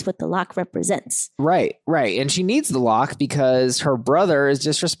mean? It's what the lock represents. Right. And she needs the lock because her brother is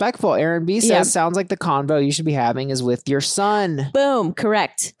disrespectful. Aaron B says, sounds like the convo you should be having is with your son. Boom.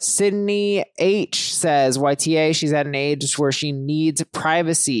 Correct. Sydney H says, YTA, she's at an age where she needs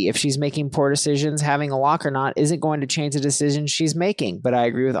privacy. If she's making poor decisions, having a lock or not isn't going to change the decision she's making. But I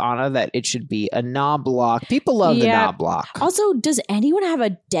agree with Anna that it should be a knob lock. People love the knob lock. Also, does anyone have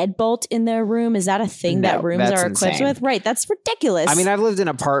a deadbolt in their room? Is that a thing that rooms are equipped with? Right. That's ridiculous. I mean, I've lived in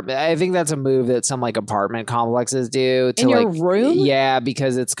an apartment. I think that's a move that some like apartment complexes do. In your room? Yeah,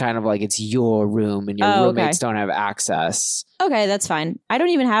 because it's kind of like it's your room and your roommates don't have access. Okay, that's fine. I don't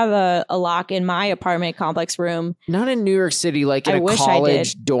even have a lock in my apartment complex room. Not in New York City, like in a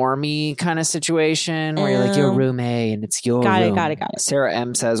college dormy kind of situation where you're like, your room A and it's your room. Got it. Sarah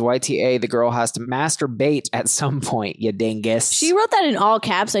M says, YTA, the girl has to masturbate at some point, you dingus. She wrote that in all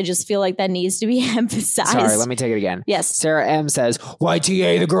caps. I just feel like that needs to be emphasized. Sorry, let me take it again. Yes. Sarah M says,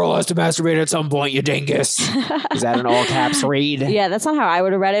 YTA, the girl has to masturbate at some point, you dingus. Is that an all caps read? Yeah, that's not how I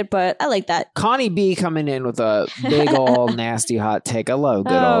would have read it, but I like that. Connie B coming in with a big old nasty hot take. I love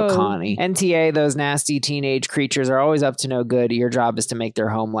good old Connie. NTA, those nasty teenage creatures are always up to no good. Your job is to make their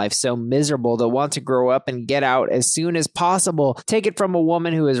home life so miserable they'll want to grow up and get out as soon as possible. Take it from a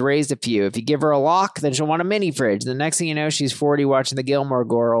woman who has raised a few. If you give her a lock, then she'll want a mini fridge. The next thing you know, she's 40 watching the Gilmore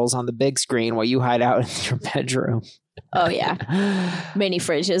Girls on the big screen while you hide out in your bedroom. Oh, yeah. Mini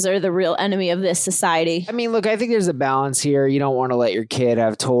fridges are the real enemy of this society. I mean, look, I think there's a balance here. You don't want to let your kid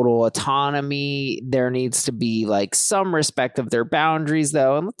have total autonomy. There needs to be like some respect of their boundaries,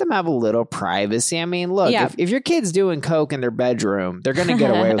 though, and let them have a little privacy. I mean, look, if your kid's doing coke in their bedroom, they're going to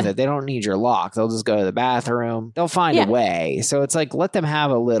get away with it. They don't need your lock. They'll just go to the bathroom. They'll find a way. So it's like, let them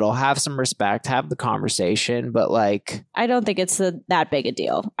have some respect, have the conversation. But like, I don't think it's that big a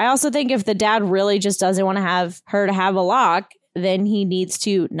deal. I also think if the dad really just doesn't want to have her to have a lock, then he needs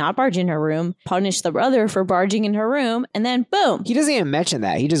to not barge in her room, punish the brother for barging in her room, and then boom. He doesn't even mention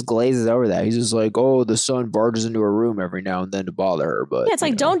that. He just glazes over that. He's just like, oh, the son barges into her room every now and then to bother her. But yeah, it's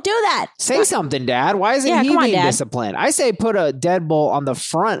like, don't do that. Say something, Dad. Why isn't he being disciplined? I say put a deadbolt on the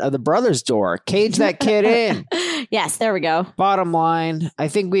front of the brother's door. Cage that kid in. Yes, there we go. Bottom line, I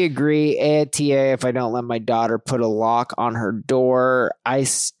think we agree. AITA, if I don't let my daughter put a lock on her door,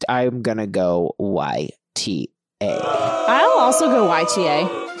 I'm going to go YTA. I'll also go YTA.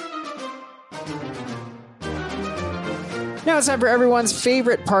 Now it's time for everyone's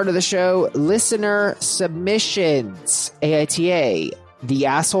favorite part of the show, listener submissions. AITA, the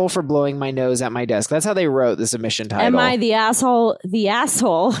asshole for blowing my nose at my desk. That's how they wrote the submission title. Am I the asshole? The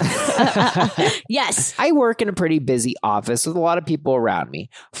asshole. Yes. I work in a pretty busy office with a lot of people around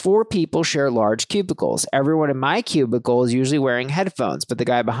me. 4 people share large cubicles. Everyone in my cubicle is usually wearing headphones, but the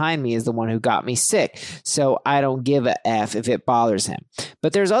guy behind me is the one who got me sick, so I don't give a F if it bothers him.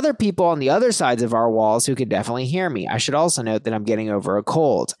 But there's other people on the other sides of our walls who can definitely hear me. I should also note that I'm getting over a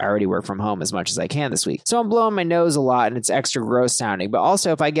cold. I already work from home as much as I can this week, so I'm blowing my nose a lot and it's extra gross sounding. But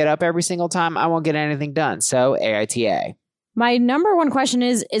also, if I get up every single time, I won't get anything done. So AITA. My number one question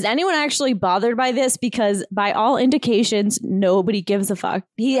is anyone actually bothered by this? Because by all indications, nobody gives a fuck.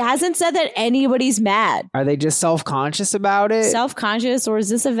 He hasn't said that anybody's mad. Are they just self-conscious about it? Self-conscious, or is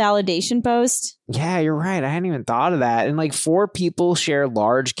this a validation post? Yeah, you're right. I hadn't even thought of that. And like 4 people share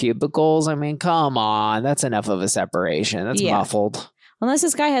large cubicles. I mean, come on. That's enough of a separation. That's muffled. Unless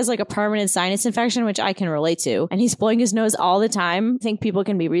this guy has like a permanent sinus infection, which I can relate to, and he's blowing his nose all the time, I think people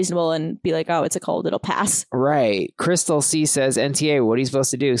can be reasonable and be like, oh, it's a cold, it'll pass. Right. Crystal C says, NTA, what are you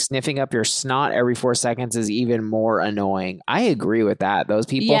supposed to do? Sniffing up your snot every 4 seconds is even more annoying. I agree with that. Those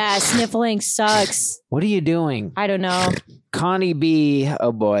people. Yeah, sniffling sucks. What are you doing? I don't know. Connie B.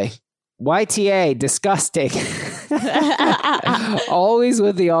 Oh boy. YTA, disgusting. Always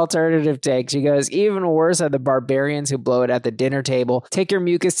with the alternative take. She goes, even worse are the barbarians who blow it at the dinner table. Take your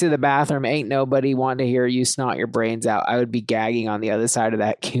mucus to the bathroom. Ain't nobody want to hear you snot your brains out. I would be gagging on the other side of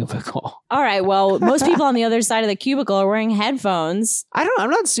that cubicle. All right. Well, most people on the other side of the cubicle are wearing headphones.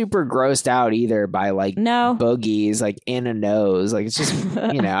 I'm not super grossed out either by like boogies like in a nose. Like it's just,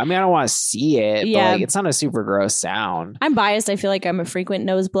 I mean, I don't want to see it, but like, it's not a super gross sound. I'm biased. I feel like I'm a frequent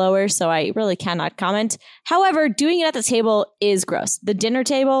nose blower, so I really cannot comment. However, doing it at the table is gross. The dinner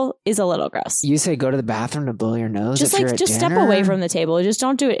table is a little gross. You say go to the bathroom to blow your nose? Just step away from the table. Just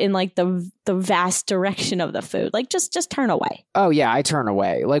don't do it in like the vast direction of the food. Like just turn away. Oh yeah, I turn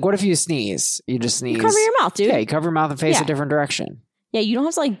away. Like what if you sneeze? You just sneeze. You cover your mouth, dude. Yeah, you cover your mouth and face a different direction. Yeah, you don't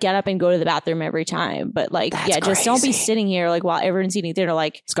have to like get up and go to the bathroom every time, but like, just don't be sitting here like while everyone's eating dinner.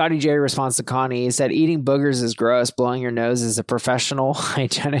 Like Scotty J responds to Connie. He said, "Eating boogers is gross. Blowing your nose is a professional,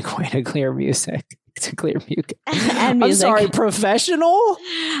 hygienic way to clear music." To clear mucus. And music. I'm sorry, professional?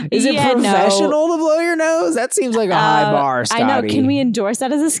 Is it professional to blow your nose? That seems like a high bar, Scotty. I know. Can we endorse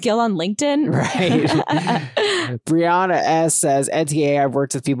that as a skill on LinkedIn? Right. Brianna S says, NTA, I've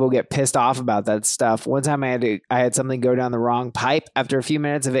worked with people who get pissed off about that stuff. One time I had something go down the wrong pipe. After a few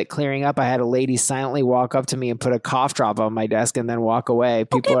minutes of it clearing up, I had a lady silently walk up to me and put a cough drop on my desk and then walk away.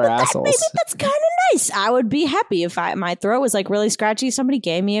 People are assholes. Maybe that's kind of nice. I would be happy if my throat was like really scratchy. Somebody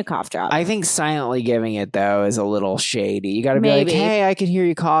gave me a cough drop. I think silently giving it though is a little shady. You got to be like, hey, I can hear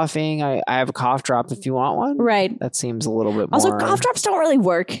you coughing. I have a cough drop if you want one. Right. That seems a little bit more. Also, cough drops don't really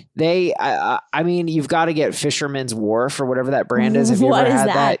work. I mean, you've got to get Fisherman's Wharf or whatever that brand is. Have you ever had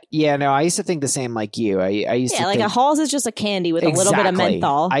that? Yeah, no, I used to think the same like you. I used to like think, a Halls is just a candy with a little bit of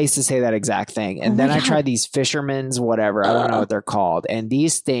menthol. I used to say that exact thing. And then I tried these Fisherman's whatever. I don't know what they're called. And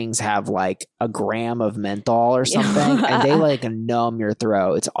these things have like a gram of menthol or something. And they like numb your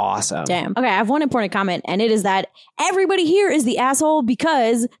throat. It's awesome. Damn. Okay, I have one important comment. And it is that everybody here is the asshole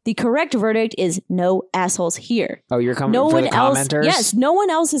because the correct verdict is no assholes here. Oh, you're coming for the commenters? Yes, no one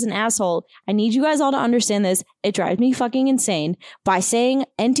else is an asshole. I need you guys all to understand this. It drives me fucking insane. By saying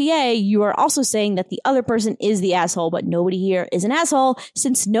NTA, you are also saying that the other person is the asshole, but nobody here is an asshole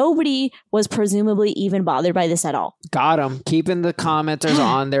since nobody was presumably even bothered by this at all. Got him. Keeping the commenters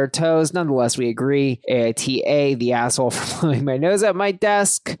on their toes. Nonetheless, we agree. AITA, the asshole for blowing my nose at my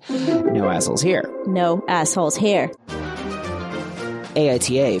desk. No assholes here. No assholes here.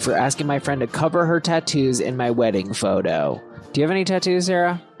 AITA for asking my friend to cover her tattoos in my wedding photo. Do you have any tattoos,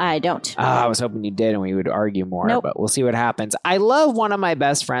 Sarah? I don't. I was hoping you did and we would argue more, but we'll see what happens. I love one of my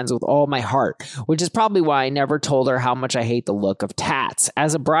best friends with all my heart, which is probably why I never told her how much I hate the look of tats.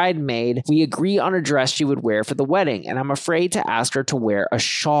 As a bridesmaid, we agree on a dress she would wear for the wedding, and I'm afraid to ask her to wear a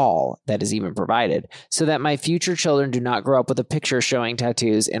shawl that is even provided, so that my future children do not grow up with a picture showing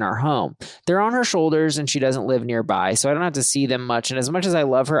tattoos in our home. They're on her shoulders and she doesn't live nearby, so I don't have to see them much, and as much as I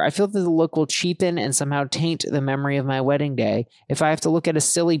love her, I feel that the look will cheapen and somehow taint the memory of my wedding day if I have to look at a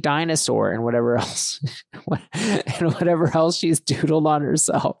silly dinosaur and whatever else she's doodled on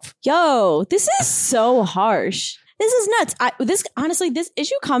herself. Yo, this is so harsh. This is nuts. This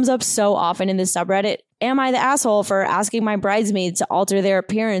issue comes up so often in this subreddit. Am I the asshole for asking my bridesmaids to alter their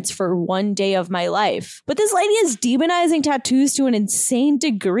appearance for one day of my life? But this lady is demonizing tattoos to an insane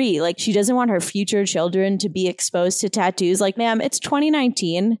degree. Like, she doesn't want her future children to be exposed to tattoos. Like, ma'am, it's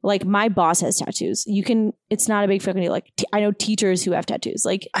 2019. Like, my boss has tattoos. It's not a big fucking deal. Like, I know teachers who have tattoos.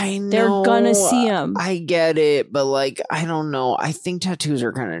 Like, I know, they're gonna see them. I get it, but like, I don't know. I think tattoos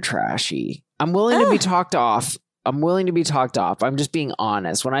are kind of trashy. I'm willing to be talked off. I'm just being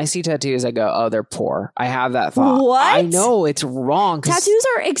honest. When I see tattoos, I go, oh, they're poor. I have that thought. What? I know it's wrong. Tattoos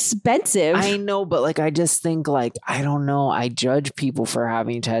are expensive. I know, but like, I just think like, I don't know. I judge people for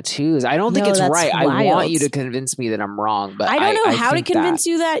having tattoos. I don't think it's right. Wild. I want you to convince me that I'm wrong, but I don't know how to convince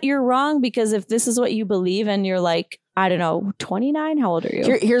you that you're wrong, because if this is what you believe and you're like, I don't know, 29? How old are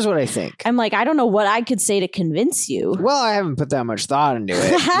you? Here's what I think. I'm like, I don't know what I could say to convince you. Well, I haven't put that much thought into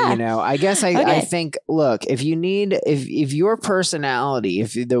it. I guess I think, look, if your personality,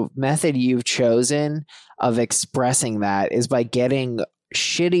 if the method you've chosen of expressing that is by getting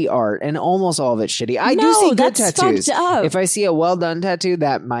shitty art, and almost all of it's shitty. I do see good tattoos. If I see a well done tattoo,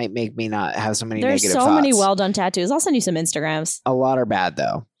 that might make me not have so many negative thoughts. There's so many well done tattoos. I'll send you some Instagrams. A lot are bad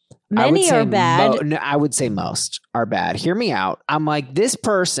though. Many are bad. I would say most are bad. Hear me out. I'm like, this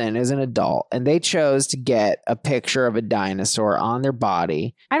person is an adult and they chose to get a picture of a dinosaur on their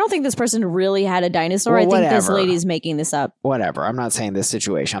body. I don't think this person really had a dinosaur. I think this lady's making this up. Whatever. I'm not saying this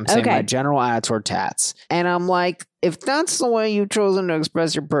situation. I'm saying my general attitude toward tats. And I'm like, if that's the way you've chosen to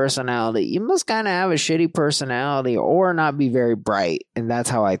express your personality, you must kind of have a shitty personality or not be very bright. And that's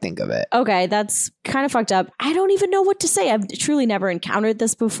how I think of it. Okay, that's kind of fucked up. I don't even know what to say. I've truly never encountered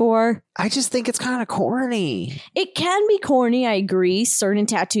this before. I just think it's kind of corny. It can be corny, I agree. Certain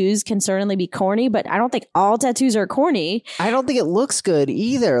tattoos can certainly be corny, but I don't think all tattoos are corny. I don't think it looks good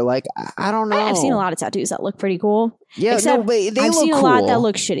either. Like, I don't know. I've seen a lot of tattoos that look pretty cool. Yeah, except but they I've look seen cool. a lot that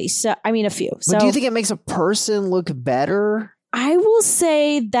look shitty. So I mean, a few. But do you think it makes a person look better? I will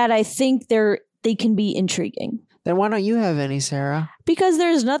say that I think they can be intriguing. Then why don't you have any, Sarah? Because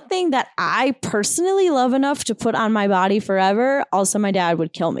there's nothing that I personally love enough to put on my body forever. Also, my dad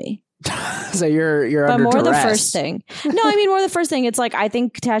would kill me. So you're but under more duress. The first thing. No, I mean more the first thing. It's like I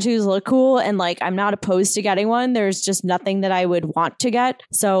think tattoos look cool, and like I'm not opposed to getting one. There's just nothing that I would want to get,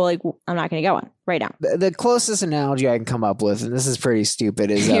 so like I'm not going to get one right now. The closest analogy I can come up with, and this is pretty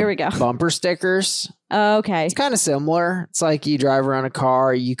stupid, is Here we go. Bumper stickers. Okay. It's kind of similar. It's like you drive around a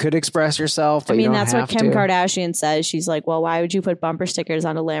car, you could express yourself, but I mean, you don't that's have what Kim to. Kardashian says. She's like, well, why would you put bumper stickers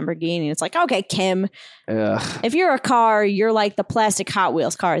on a Lamborghini? It's like, okay, Kim, if you're a car, you're like the plastic Hot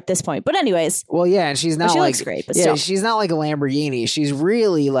Wheels car at this point. But anyways. Well, yeah, and she's not she like, looks great, but still. She's not like a Lamborghini. She's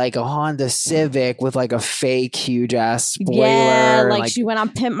really like a Honda Civic with like a fake huge ass spoiler. Yeah, like she went on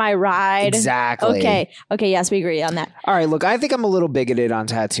Pimp My Ride. Exactly. Okay, yes, we agree on that. All right, look, I think I'm a little bigoted on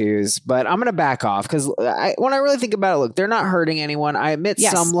tattoos, but I'm going to back off because when I really think about it, look, they're not hurting anyone. I admit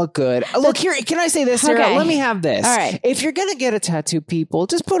some look good. Look, here, can I say this, Sarah? Okay. Let me have this. All right. If you're going to get a tattoo, people,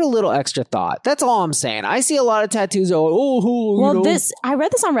 just put a little extra thought. That's all I'm saying. I see a lot of tattoos. I read this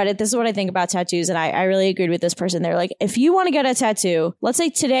on Reddit. This is what I think about tattoos, and I really agreed with this person. They're like, if you want to get a tattoo, let's say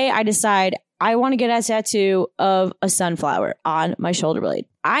today I decide I want to get a tattoo of a sunflower on my shoulder blade.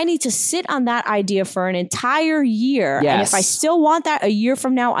 I need to sit on that idea for an entire year. Yes. And if I still want that a year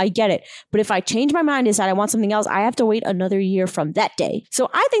from now, I get it. But if I change my mind and decide I want something else, I have to wait another year from that day.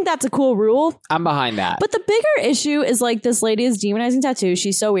 So I think that's a cool rule. I'm behind that. But the bigger issue is like this lady is demonizing tattoos.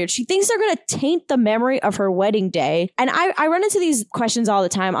 She's so weird. She thinks they're going to taint the memory of her wedding day. And I run into these questions all the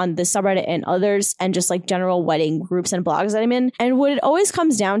time on this subreddit and others and just like general wedding groups and blogs that I'm in. And what it always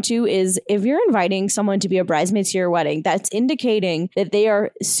comes down to is if you're inviting someone to be a bridesmaid to your wedding, that's indicating that they are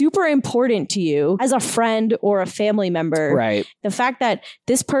super important to you as a friend or a family member. Right. The fact that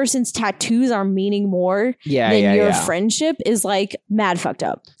this person's tattoos are meaning more than your friendship is like mad fucked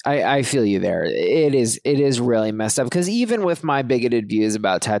up. I feel you there. It is really messed up because even with my bigoted views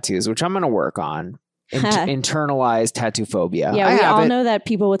about tattoos, which I'm going to work on, internalized tattoo phobia. Yeah, we all know that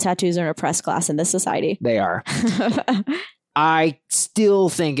people with tattoos are an oppressed class in this society. They are. I still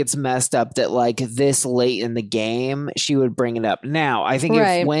think it's messed up that like this late in the game, she would bring it up. Now, I think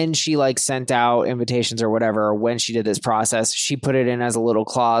if when she like sent out invitations or whatever, or when she did this process, she put it in as a little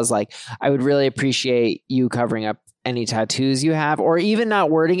clause. Like, I would really appreciate you covering up any tattoos you have, or even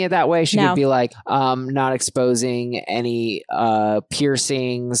not wording it that way. She could be like, not exposing any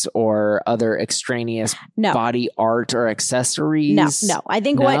piercings or other extraneous body art or accessories. No. I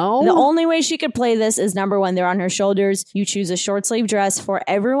think the only way she could play this is number one, they're on her shoulders. You choose a short sleeve dress for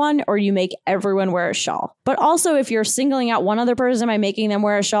everyone, or you make everyone wear a shawl. But also, if you're singling out one other person by making them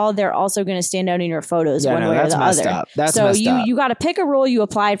wear a shawl, they're also going to stand out in your photos one way or the other. That's so messed up. You got to pick a rule. You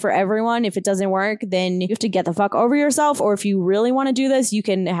apply it for everyone. If it doesn't work, then you have to get the fuck over yourself, or if you really want to do this, you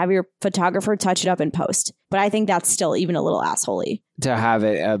can have your photographer touch it up in post. But I think that's still even a little assholey. To have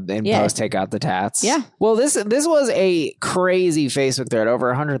it in post, take out the tats. Yeah. Well, this was a crazy Facebook thread. Over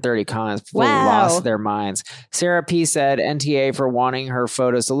 130 comments. People lost their minds. Sarah P said NTA for wanting her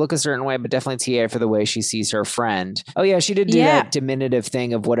photos to look a certain way, but definitely TA for the way she sees her friend. Oh, yeah. She did do that diminutive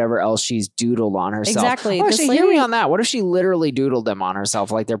thing of whatever else she's doodled on herself. Exactly. Oh, actually, hear me on that. What if she literally doodled them on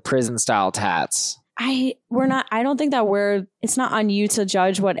herself like they're prison style tats? I don't think that it's not on you to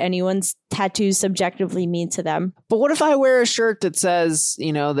judge what anyone's tattoos subjectively mean to them. But what if I wear a shirt that says,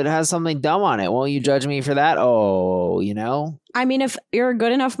 that has something dumb on it? Won't you judge me for that? I mean, if you're a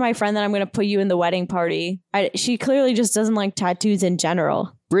good enough my friend, then I'm going to put you in the wedding party. She clearly just doesn't like tattoos in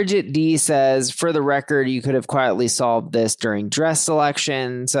general. Bridget D says, for the record, you could have quietly solved this during dress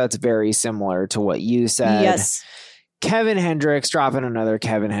selection. So it's very similar to what you said. Yes. Kevin Hendricks dropping another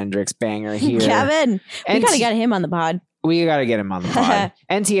Kevin Hendricks banger here. Kevin, we got to get him on the pod. We got to get him on the pod.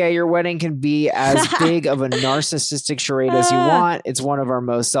 NTA, your wedding can be as big of a narcissistic charade as you want. It's one of our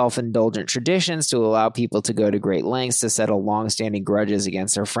most self-indulgent traditions to allow people to go to great lengths to settle long-standing grudges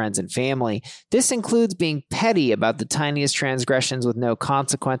against their friends and family. This includes being petty about the tiniest transgressions with no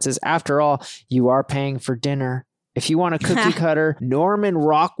consequences. After all, you are paying for dinner. If you want a cookie cutter Norman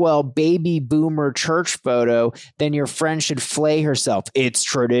Rockwell baby boomer church photo, then your friend should flay herself. It's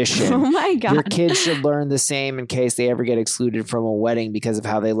tradition. Oh my God. Your kids should learn the same in case they ever get excluded from a wedding because of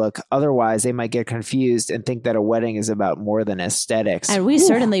how they look. Otherwise, they might get confused and think that a wedding is about more than aesthetics. And we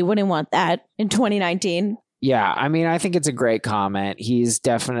certainly wouldn't want that in 2019. Yeah, I mean, I think it's a great comment. He's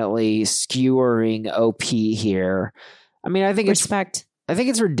definitely skewering OP here. I mean, I think respect. I think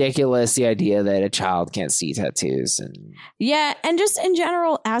it's ridiculous, the idea that a child can't see tattoos. Yeah, and just in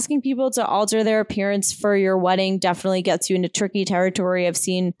general, asking people to alter their appearance for your wedding definitely gets you into tricky territory. I've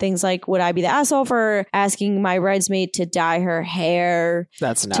seen things like, would I be the asshole for asking my bridesmaid to dye her hair?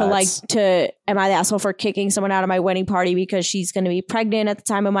 That's nuts. Am I the asshole for kicking someone out of my wedding party because she's going to be pregnant at the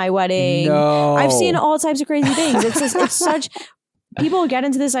time of my wedding? No. I've seen all types of crazy things. It's such... People get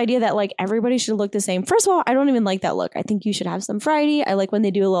into this idea that like everybody should look the same. First of all, I don't even like that look. I think you should have some variety. I like when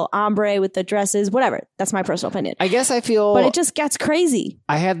they do a little ombre with the dresses, whatever. That's my personal opinion. I guess I feel... But it just gets crazy.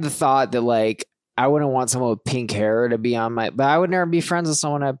 I had the thought that like, I wouldn't want someone with pink hair to be on but I would never be friends with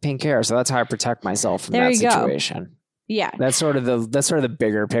someone who had pink hair. So that's how I protect myself from that situation. Go. Yeah. That's sort of the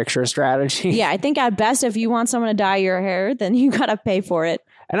bigger picture strategy. Yeah. I think at best, if you want someone to dye your hair, then you got to pay for it.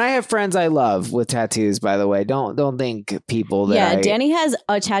 And I have friends I love with tattoos, by the way. Don't think people that Danny has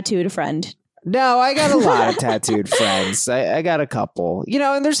a tattooed friend. No, I got a lot of tattooed friends. I got a couple.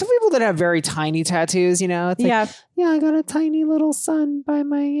 And there's some people that have very tiny tattoos, It's like, I got a tiny little sun by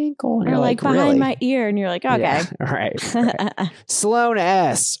my ankle. And or like behind really? My ear. And you're like, okay. Yeah, right. Sloan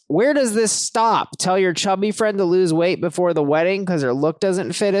S. Where does this stop? Tell your chubby friend to lose weight before the wedding because her look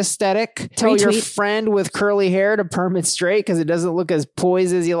doesn't fit aesthetic. Tell your friend with curly hair to perm it straight because it doesn't look as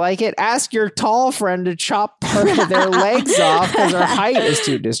poised as you like it. Ask your tall friend to chop their legs off because her height is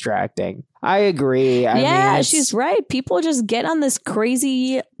too distracting. I agree. I mean, she's right. People just get on this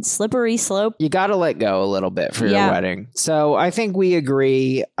crazy slippery slope. You got to let go a little bit for your wedding. So I think we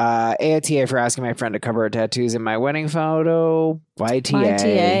agree. AITA for asking my friend to cover her tattoos in my wedding photo.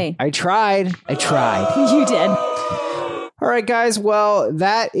 YTA. I tried. You did. All right, guys. Well,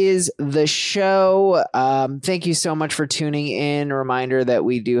 that is the show. Thank you so much for tuning in. A reminder that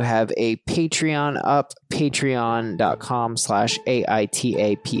we do have a Patreon up,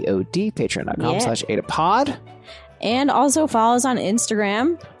 patreon.com/AITAPOD, patreon.com/AITAPod. And also follow us on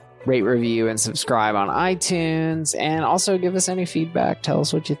Instagram. Rate, review, and subscribe on iTunes. And also give us any feedback. Tell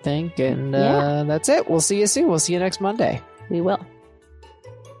us what you think. And that's it. We'll see you soon. We'll see you next Monday. We will.